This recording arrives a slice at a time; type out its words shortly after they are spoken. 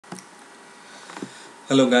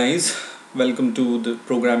Hello guys, welcome to the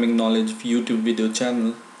Programming Knowledge YouTube video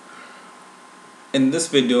channel. In this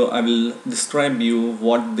video I will describe you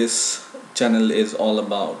what this channel is all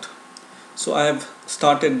about. So I have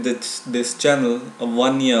started this channel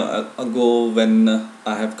 1 year ago when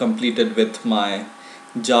I have completed with my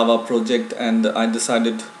Java project, and I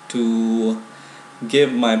decided to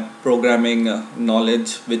give my programming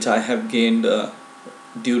knowledge which I have gained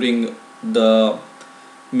during the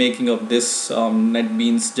making of this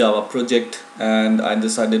NetBeans Java project, and I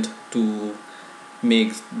decided to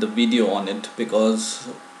make the video on it because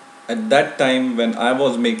at that time when I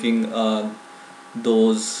was making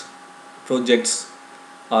those projects,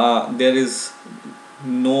 there is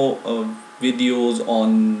no videos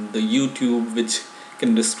on the YouTube which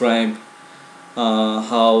can describe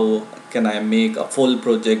how can I make a full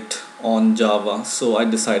project on Java. So I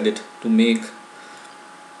decided to make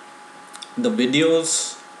the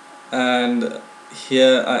videos, and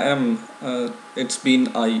here I am. It's been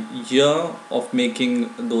a year of making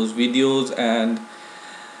those videos, and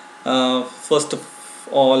first of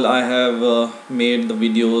all I have made the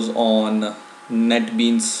videos on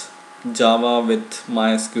NetBeans Java with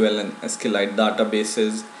MySQL and SQLite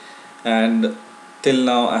databases, and till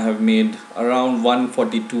now I have made around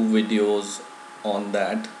 142 videos on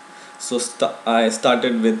that. So I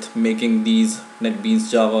started with making these NetBeans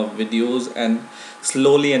Java videos, and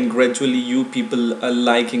slowly and gradually you people are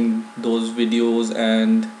liking those videos,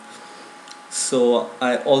 and so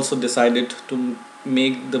I also decided to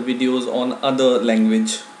make the videos on other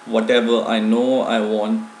language. Whatever I know I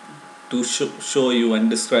want to show you and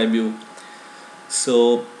describe you.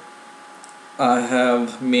 So I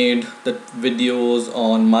have made the videos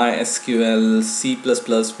on MySQL, C++,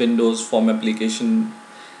 Windows Form application,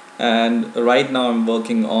 and right now I'm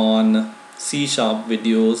working on C#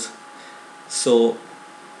 videos. So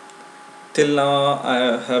till now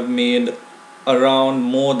I have made around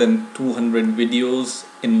more than 200 videos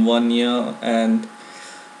in 1 year, and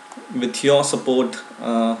with your support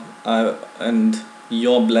and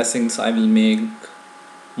your blessings I will make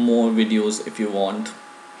more videos if you want.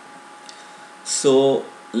 So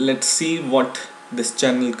let's see what this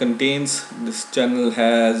channel contains. This channel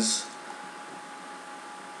has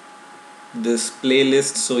this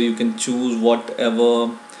playlist, so you can choose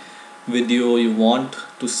whatever video you want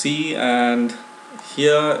to see, and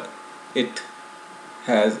here it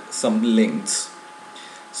has some links.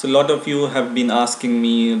 So a lot of you have been asking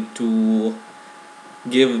me to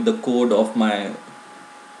give the code of my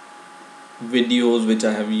videos which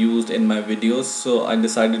I have used in my videos, so I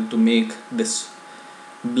decided to make this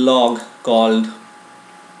blog called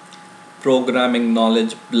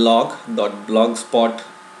ProgrammingKnowledge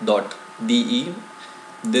blog.blogspot.de.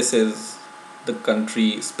 This is the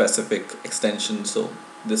country specific extension, so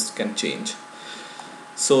this can change.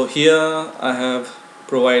 So here I have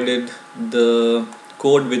provided the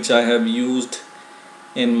code which I have used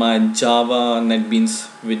in my Java NetBeans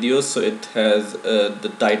videos. So it has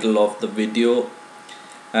the title of the video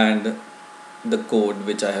and the code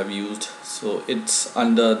which I have used. So it's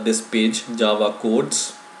under this page, Java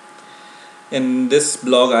codes. In this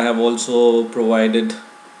blog I have also provided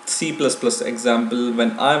C++ example.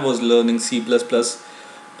 When I was learning C++,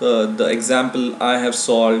 the example I have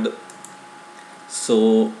solved,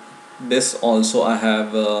 so this also I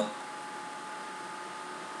have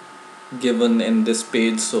given in this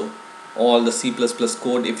page. So all the C++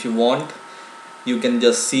 code, if you want you can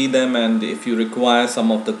just see them, and if you require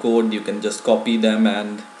some of the code you can just copy them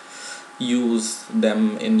and use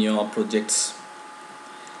them in your projects.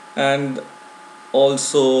 And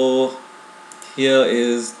also here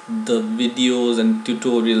is the videos and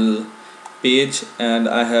tutorial page, and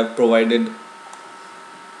I have provided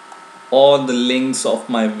all the links of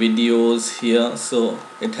my videos here. So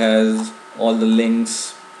it has all the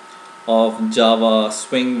links of Java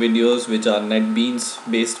Swing videos which are NetBeans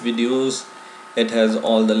based videos. It has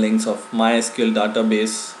all the links of MySQL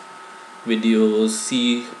database videos,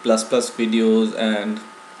 C++ videos, and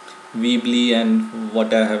Weebly, and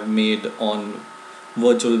what I have made on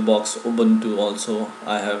VirtualBox Ubuntu also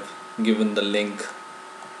I have given the link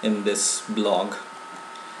in this blog.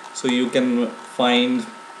 So you can find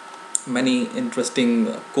many interesting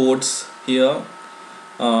codes here.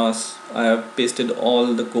 I have pasted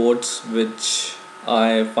all the codes which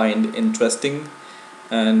I find interesting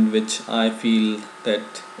and which I feel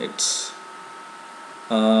that it's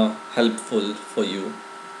helpful for you.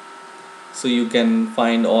 So you can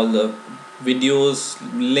find all the videos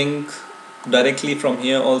link directly from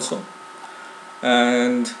here also,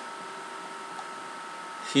 and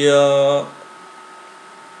here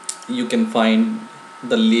you can find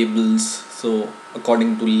the labels. So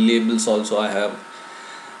according to labels also I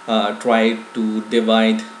have tried to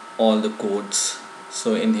divide all the codes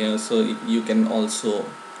so in here, so you can also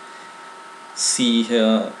see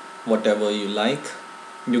here whatever you like.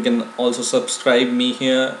 You can also subscribe me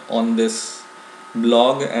here on this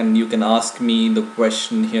blog, and you can ask me the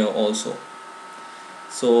question here also.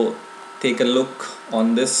 So take a look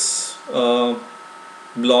on this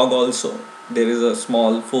blog also. There is a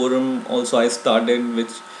small forum also I started,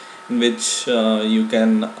 which in which you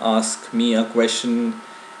can ask me a question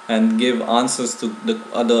and give answers to the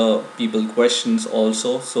other people questions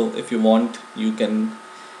also. So if you want, you can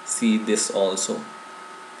see this also.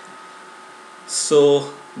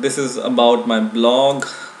 So this is about my blog,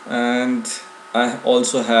 and I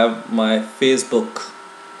also have my Facebook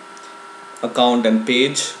account and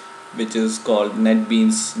page, which is called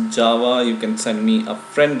NetBeans Java. You can send me a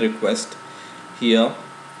friend request here,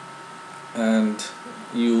 and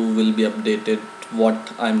you will be updated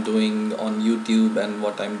what I'm doing on YouTube and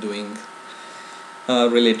what I'm doing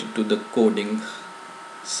related to the coding.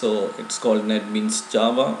 So it's called NetBeans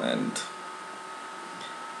Java, and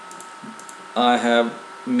I have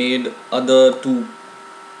made other two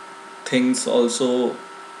things also,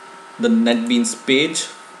 the NetBeans page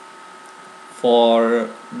for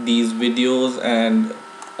these videos and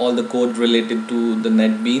all the code related to the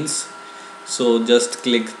NetBeans. So just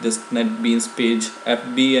click this NetBeans page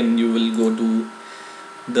FB and you will go to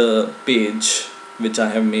the page which I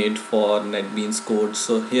have made for NetBeans code.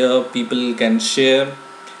 So here people can share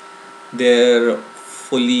their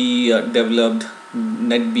fully developed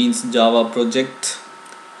NetBeans Java project,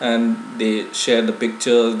 and they share the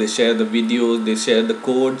pictures, they share the videos, they share the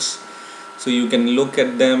codes. So you can look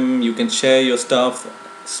at them, you can share your stuff,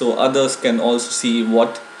 so others can also see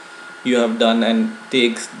what you have done and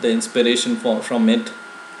take the inspiration from it,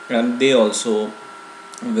 and they also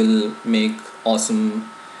will make awesome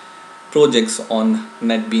projects on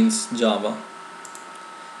NetBeans Java.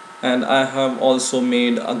 And I have also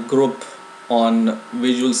made a group on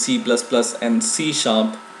Visual C++ and C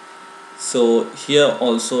Sharp. So here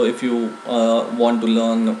also, if you want to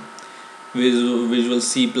learn Visual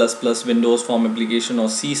C++ Windows Form application or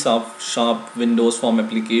C Sharp Windows Form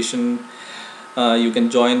application, you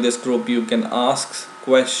can join this group. You can ask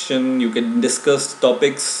question, you can discuss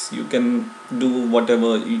topics, you can do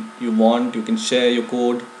whatever you want, you can share your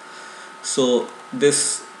code. So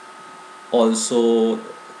this also,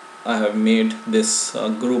 I have made this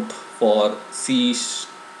group for C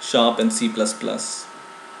Sharp and C++.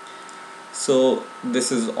 So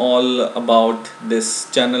this is all about this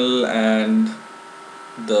channel and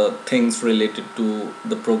the things related to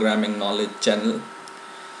the Programming Knowledge channel.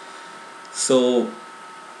 So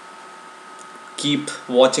keep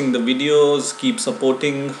watching the videos, keep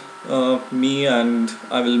supporting me, and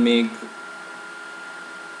I will make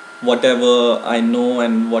whatever I know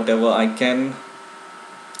and whatever I can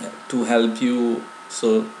to help you.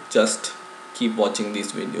 So just keep watching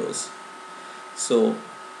these videos. So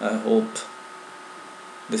I hope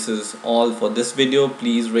this is all for this video.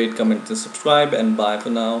 Please rate, comment and subscribe, and bye for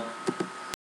now.